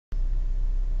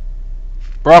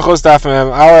Brachos Daf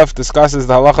Aleph discusses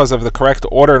the halachas of the correct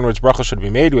order in which brachos should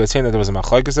be made. We had seen that there was a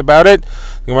machlokes about it.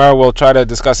 The Gemara will try to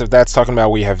discuss if that's talking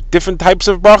about where you have different types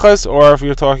of brachos, or if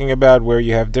you're talking about where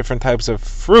you have different types of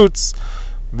fruits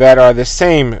that are the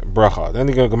same bracha. Then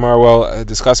the Gemara will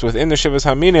discuss within the Shivas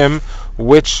Haminim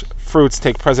which fruits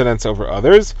take precedence over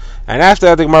others. And after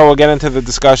that, the Gemara will get into the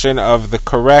discussion of the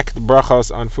correct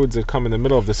brachos on foods that come in the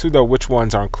middle of the Suda, which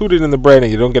ones are included in the bread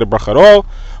and you don't get a bracha at all,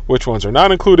 which ones are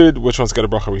not included, which ones get a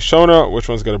bracha Rishona, which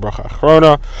ones get a bracha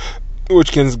Achrona,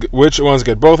 which ones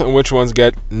get both, and which ones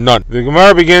get none. The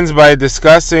Gemara begins by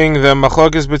discussing the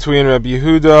machlokes between Rabbi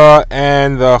Yehuda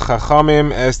and the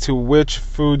Chachamim as to which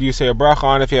food you say a bracha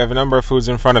on if you have a number of foods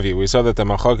in front of you. We saw that the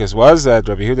machlokes was that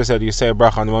Rabbi Yehuda said you say a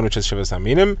bracha on the one which is Shivas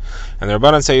Haminim, and the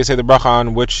Rabbanan say you say the bracha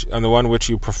on the one which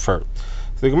you prefer. So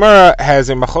the Gemara has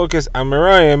a machlokes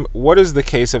Amirayim. What is the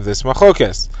case of this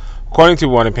machlokes? According to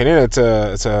one opinion, it's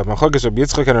a machlokes Rabbi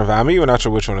Yitzchak and Rav Ami. We're not sure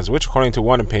which one is which. According to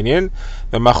one opinion,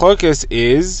 the machlokes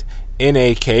is in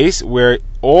a case where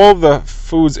all the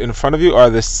foods in front of you are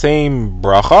the same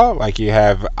bracha, like you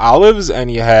have olives and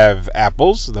you have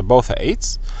apples. They're both are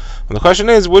eights. And the question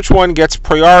is, which one gets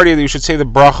priority that you should say the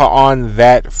bracha on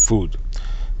that food?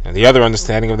 And the other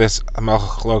understanding of this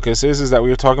machlokes is that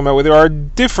we are talking about where there are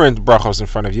different brachos in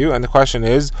front of you, and the question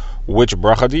is, which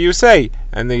bracha do you say?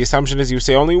 And the assumption is you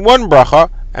say only one bracha,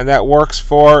 and that works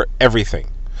for everything.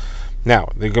 Now,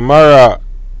 the Gemara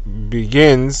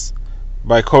begins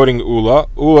by quoting Ula.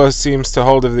 Ula seems to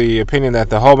hold of the opinion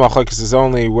that the whole machlokes is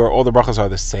only where all the brachos are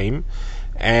the same,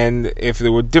 and if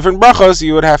there were different brachos,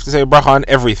 you would have to say a bracha on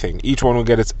everything. Each one will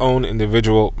get its own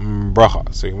individual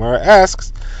bracha. So Gemara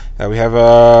asks that we have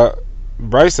a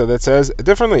brisa that says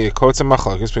differently. It quotes a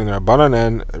machlokes between the Rabbanan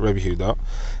and Rabbi Yehuda,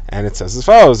 and it says as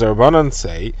follows: the Rabbanan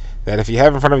say that if you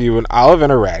have in front of you an olive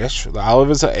and a radish, the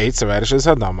olive is a eitz, the radish is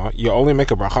hadama, you only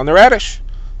make a bracha on the radish.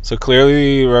 So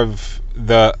clearly,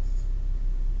 the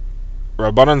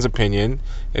Rabbanan's opinion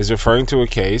is referring to a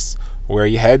case where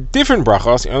you had different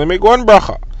brachos, you only make one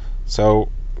bracha. So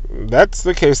that's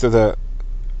the case that the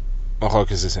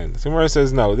machlokes is in. The Gemara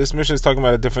says no, this Mishnah is talking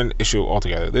about a different issue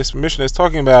altogether. This Mishnah is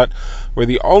talking about where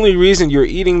the only reason you're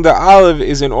eating the olive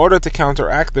is in order to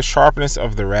counteract the sharpness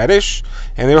of the radish,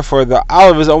 and therefore the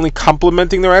olive is only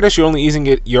complementing the radish. You're only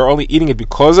eating it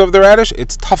because of the radish.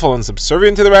 It's tuffle and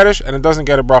subservient to the radish, and it doesn't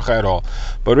get a bracha at all.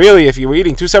 But really, if you were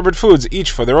eating two separate foods,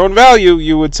 each for their own value,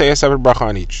 you would say a separate bracha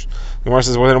on each. The Gemara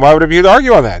says, well, then why would Rabbi Yehuda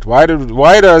argue on that? Why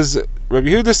does Rabbi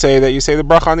Yehuda say that you say the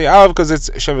bracha on the olive because it's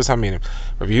Shivas Haminim?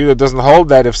 Rabbi Yehuda doesn't hold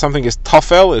that if something is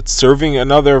tafel, it's serving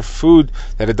another food,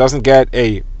 that it doesn't get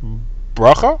a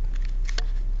bracha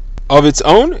of its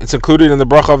own. It's included in the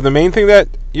bracha of the main thing that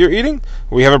you're eating.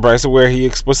 We have a brisa where he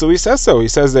explicitly says so. He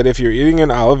says that if you're eating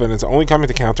an olive and it's only coming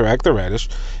to counteract the radish,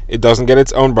 it doesn't get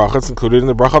its own bracha. It's included in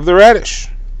the bracha of the radish.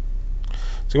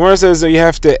 So Gemara says that you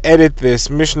have to edit this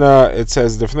Mishnah. It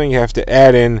says the thing, you have to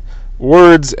add in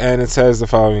words, and it says the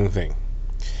following thing.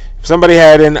 If somebody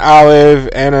had an olive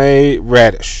and a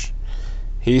radish,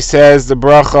 he says the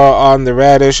bracha on the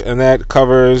radish, and that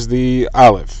covers the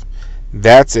olive.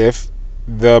 That's if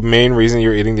the main reason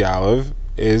you're eating the olive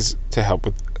is to help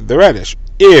with the radish.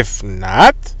 If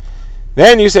not,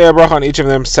 then you say a bracha on each of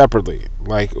them separately.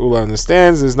 Like Ula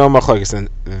understands, there's no machlokes in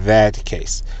that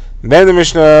case. Then the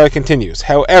Mishnah continues.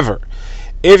 However,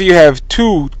 if you have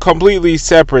two completely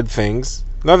separate things,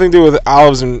 nothing to do with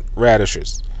olives and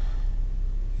radishes,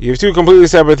 you have two completely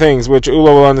separate things, which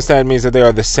Ula will understand means that they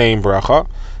are the same bracha.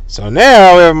 So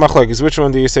now we have machlokes. Which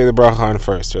one do you say the bracha on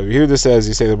first? Rabbi Yehuda says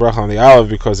you say the bracha on the olive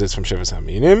because it's from Shivas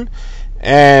Haminim,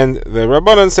 and the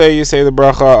Rabbanan say you say the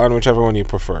bracha on whichever one you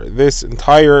prefer. This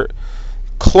entire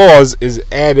clause is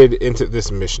added into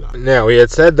this Mishnah. Now, we had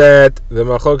said that the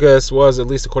machlokes was, at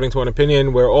least according to one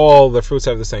opinion, where all the fruits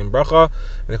have the same bracha,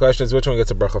 and the question is which one gets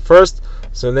a bracha first.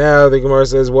 So now the Gemara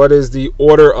says, what is the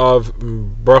order of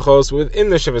brachos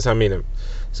within the Shivas Haminim?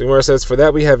 So the Gemara says, for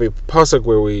that we have a pasuk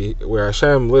where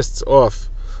Hashem lists off,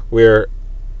 where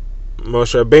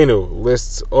Moshe Rabbeinu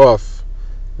lists off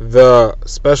the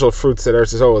special fruits that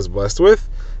Eretz Yisrael was blessed with.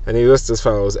 And he lists as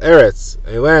follows: Eretz,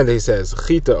 a land, he says,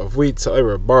 chita of wheat,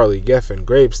 sa'ira, barley, geffen,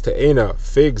 grapes, te'ena,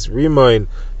 figs, rimoin,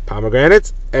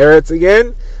 pomegranates. Eretz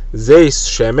again, zeis,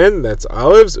 shemen, that's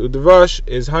olives, udvash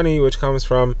is honey, which comes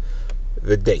from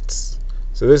the dates.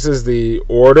 So this is the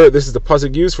order, this is the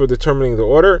pasuk used for determining the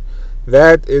order.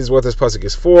 That is what this pasuk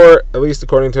is for, at least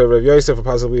according to Rav Yosef or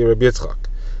possibly Rabbi Yitzchak.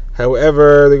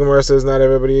 However, the Gemara says not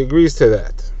everybody agrees to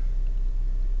that.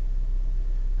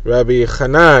 Rabbi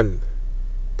Hanan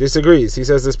disagrees. He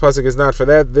says this pasuk is not for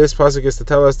that. This pasuk is to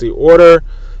tell us the order.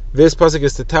 This pasuk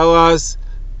is to tell us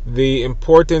the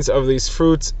importance of these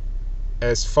fruits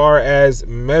as far as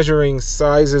measuring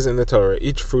sizes in the Torah.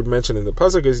 Each fruit mentioned in the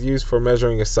pasuk is used for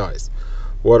measuring a size.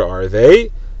 What are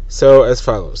they? So as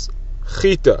follows: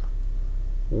 chita,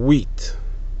 wheat,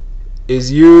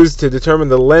 is used to determine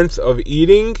the length of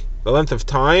eating, the length of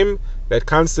time that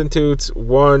constitutes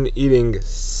one eating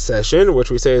session,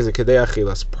 which we say is a kedei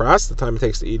achilas pras, the time it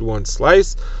takes to eat one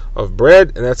slice of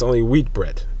bread, and that's only wheat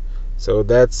bread. So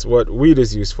that's what wheat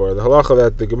is used for. The halacha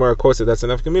that the Gemara quotes that that's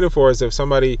enough kamina for is if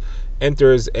somebody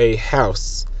enters a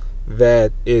house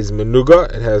that is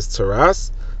menuga, it has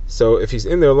tzaras, so if he's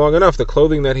in there long enough, the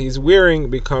clothing that he's wearing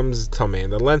becomes tamei,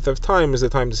 and the length of time is the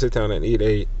time to sit down and eat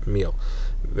a meal.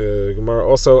 The Gemara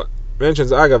also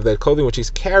mentions agav that clothing which he's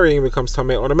carrying becomes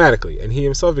tamei automatically, and he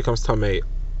himself becomes tamei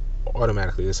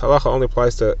automatically. This halacha only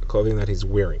applies to clothing that he's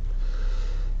wearing.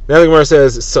 Now the Gemara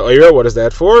says, sa'ira, what is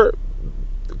that for?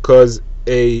 Because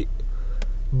a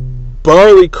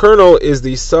barley kernel is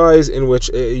the size in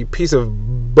which a piece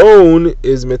of bone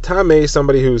is metame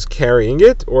somebody who's carrying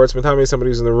it, or it's metame somebody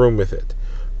who's in the room with it.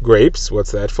 Grapes,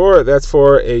 what's that for? That's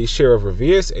for a share of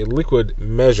revius, a liquid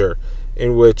measure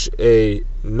in which a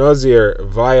nazir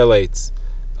violates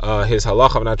his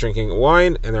halacha of not drinking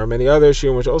wine, and there are many other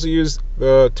shiurim which also use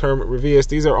the term revius.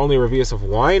 These are only revius of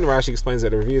wine. Rashi explains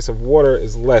that a revius of water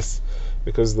is less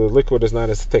because the liquid is not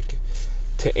as thick.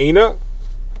 Te'ena,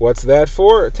 what's that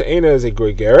for? Te'ena is a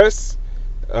gregaris.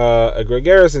 A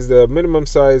gregaris is the minimum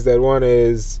size that one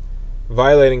is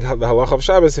violating the halacha of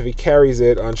Shabbos if he carries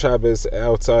it on Shabbos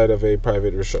outside of a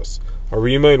private rishus. A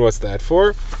rimain, what's that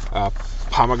for?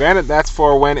 Pomegranate, that's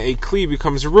for when a kli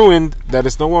becomes ruined, that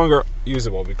is no longer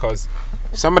usable, because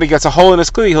if somebody gets a hole in his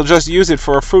kli, he'll just use it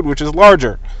for a fruit which is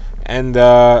larger, and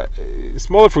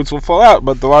smaller fruits will fall out,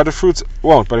 but the larger fruits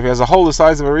won't. But if he has a hole the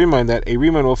size of a rimain that a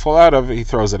rimain will fall out of, he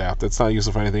throws it out. That's not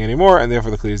useful for anything anymore, and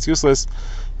therefore the kli is useless,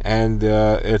 and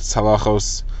its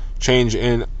halachos change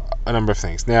in a number of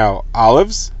things. Now,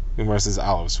 olives, the Gemara says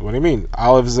olives. What do you mean?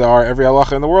 Olives are, every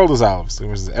halacha in the world is olives. The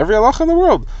Gemara says, every halacha in the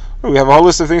world? We have a whole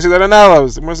list of things that are not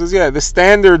olives. The Gemara says, yeah, the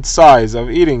standard size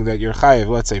of eating that you're chayiv,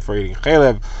 let's say for eating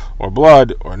chalev, or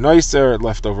blood, or noiser,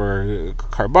 leftover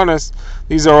karbonis,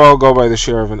 these are all go by the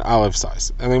share of an olive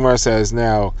size. And the Gemara says,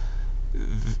 now,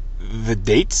 the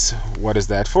dates, what is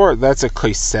that for? That's a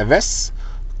koiseves.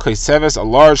 Koiseves, a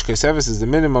large koiseves, is the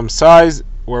minimum size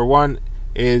where one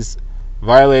is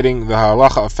violating the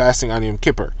halacha of fasting on Yom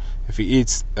Kippur if he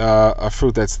eats a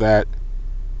fruit that's that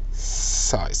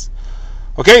size.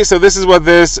 Okay, so this is what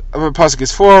this pasuk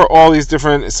is for, all these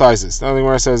different sizes. Now the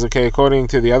Gemara says, okay, according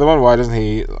to the other one, why doesn't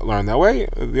he learn that way?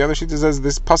 The other sheet says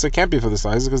this pasuk can't be for the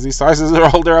sizes because these sizes are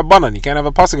all derabanan. You can't have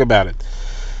a pasuk about it.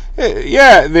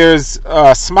 Yeah, there's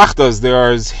smachtas,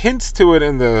 there's hints to it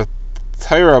in the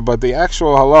Torah, but the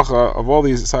actual halacha of all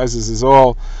these sizes is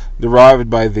all derived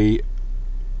by the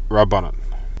Rabbanan.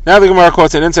 Now the Gemara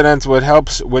quotes an incident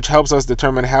which helps us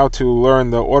determine how to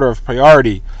learn the order of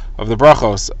priority of the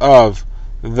brachos of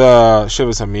the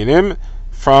Shivas Haminim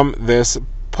from this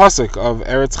pasuk of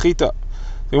Eretz Chita.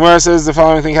 The Gemara says the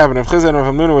following thing happened. Rav Chizda and Rav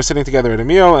Hamnuna were sitting together at a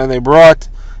meal, and they brought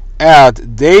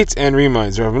out dates and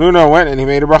rimains. Rav Hamnuna went and he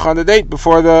made a bracha on the date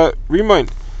before the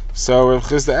rimain. So Rav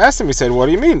Chizda asked him, he said, what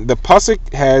do you mean? The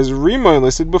pasuk has rimain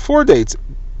listed before dates.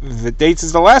 The dates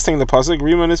is the last thing in the pasuk,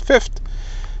 rimain is fifth.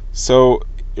 So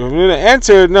Rav Hamnuna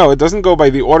answered, no, it doesn't go by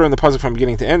the order in the pasuk from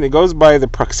beginning to end. It goes by the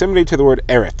proximity to the word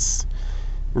Eretz.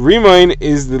 Rimain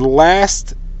is the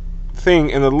last thing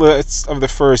in the list of the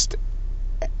first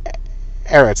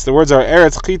Eretz. The words are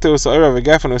Eretz, Chito, Sa'ira,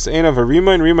 V'gefen, U'se'ena,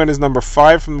 V'rimain. Rimain is number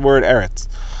 5 from the word Eretz.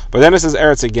 But then it says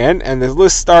Eretz again, and the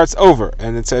list starts over,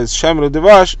 and it says Shem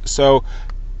Devash, so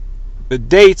the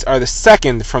dates are the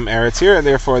second from Eretz here, and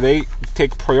therefore they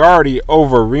take priority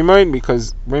over Rimain,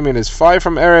 because Rimain is 5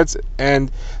 from Eretz, and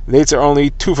the dates are only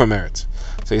 2 from Eretz.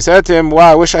 So he said to him,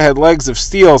 wow, I wish I had legs of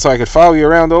steel so I could follow you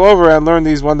around all over and learn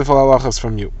these wonderful halachas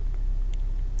from you.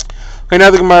 Okay,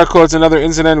 now the Gemara quotes another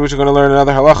incident which we're going to learn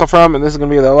another halacha from, and this is going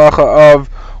to be the halacha of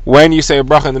when you say a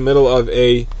bracha in the middle of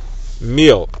a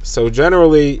meal. So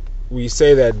generally, we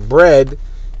say that bread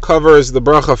covers the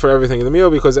bracha for everything in the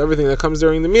meal because everything that comes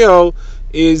during the meal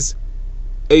is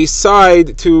a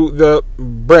side to the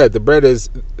bread.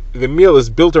 The meal is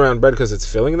built around bread because it's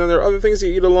filling, and then there are other things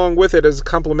you eat along with it as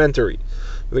complementary.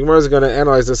 The Gemara is going to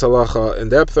analyze this halacha in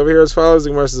depth over here as follows. The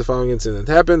Gemara says the following incident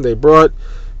happened. They brought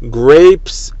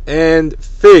grapes and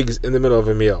figs in the middle of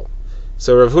a meal.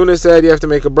 So Rav Huna said you have to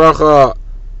make a bracha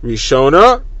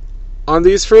rishona on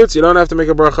these fruits. You don't have to make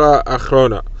a bracha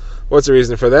achrona. What's the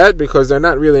reason for that? Because they're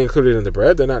not really included in the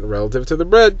bread. They're not relative to the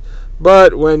bread.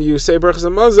 But when you say brachas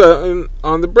hamazon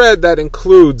on the bread, that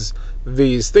includes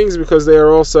these things because they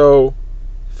are also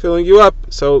filling you up,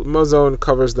 so mazon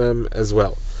covers them as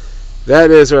well. That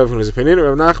is Rav Huna's opinion.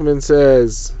 Rav Nachman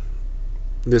says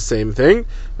the same thing.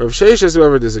 Rav Sheshes,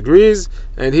 whoever disagrees,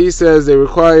 and he says they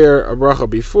require a bracha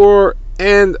before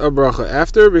and a bracha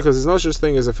after, because there's no such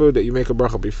thing as a food that you make a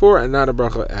bracha before and not a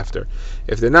bracha after.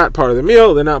 If they're not part of the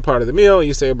meal, they're not part of the meal.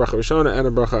 You say a bracha rishona and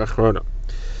a bracha achrona.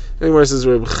 Anyway, says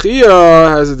Reb Chia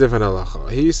has a different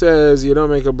halacha. He says you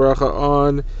don't make a bracha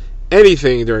on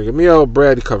anything during a meal.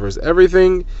 Bread covers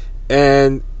everything,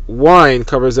 and wine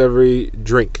covers every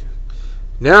drink.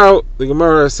 Now, the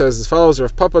Gemara says as follows.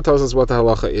 Rav Papa tells us what the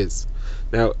halacha is.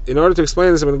 Now, in order to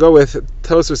explain this, I'm going to go with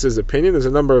Tosfos' opinion. There's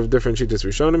a number of different shittas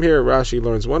we've shown him here. Rashi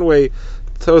learns one way,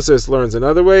 Tosfos learns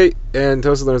another way, and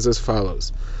Tosfos learns as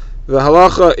follows. The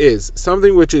halacha is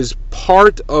something which is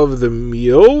part of the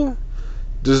meal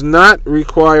does not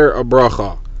require a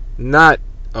bracha. Not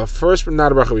a bracha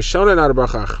rishona, not a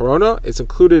bracha achrona. It's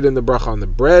included in the bracha on the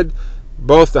bread,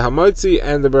 both the hamotzi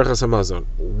and the brachas hamazon.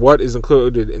 What is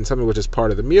included in something which is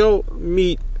part of the meal?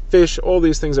 Meat, fish, all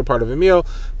these things are part of a meal.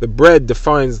 The bread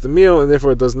defines the meal, and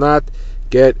therefore it does not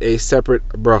get a separate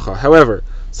bracha. However,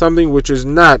 something which is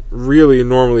not really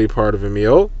normally part of a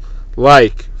meal,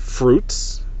 like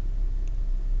fruits,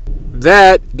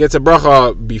 that gets a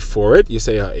bracha before it. You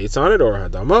say ha'etz on it or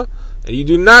hadama, and you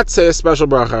do not say a special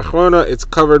bracha achrona. It's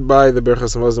covered by the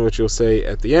brachas hamazon, which you'll say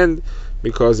at the end,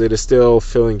 because it is still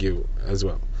filling you as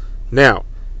well. Now,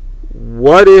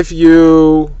 what if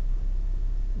you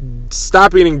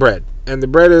stop eating bread and the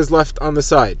bread is left on the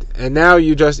side, and now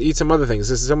you just eat some other things?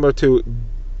 This is similar to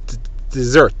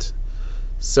dessert.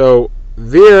 So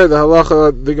there, the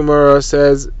halacha, the Gemara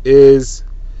says, is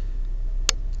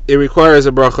it requires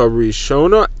a bracha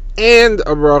rishona and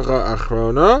a bracha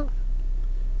achrona,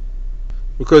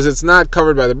 because it's not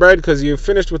covered by the bread, because you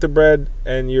finished with the bread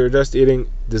and you're just eating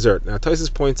dessert. Now,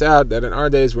 Tosfos points out that in our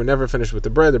days we're never finished with the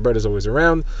bread is always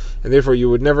around, and therefore you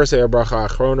would never say a bracha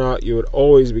achrona, you would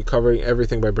always be covering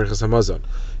everything by brachas hamazon.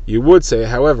 You would say,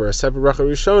 however, a separate bracha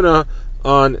rishona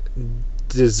on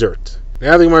dessert.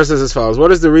 Now the Gemara says as follows.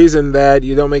 What is the reason that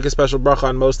you don't make a special bracha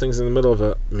on most things in the middle of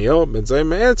a meal? Ben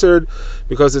Zayim answered,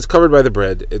 because it's covered by the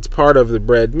bread. It's part of the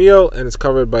bread meal, and it's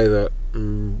covered by the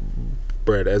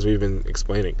bread, as we've been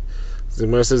explaining. The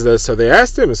Gemara says that, so they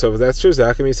asked him, so if that's true, so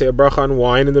how can you say a bracha on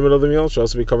wine in the middle of the meal? It should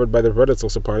also be covered by the bread, it's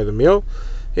also part of the meal.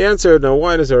 He answered, no,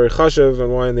 wine is very chashuv,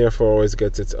 and wine therefore always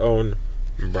gets its own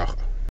bracha.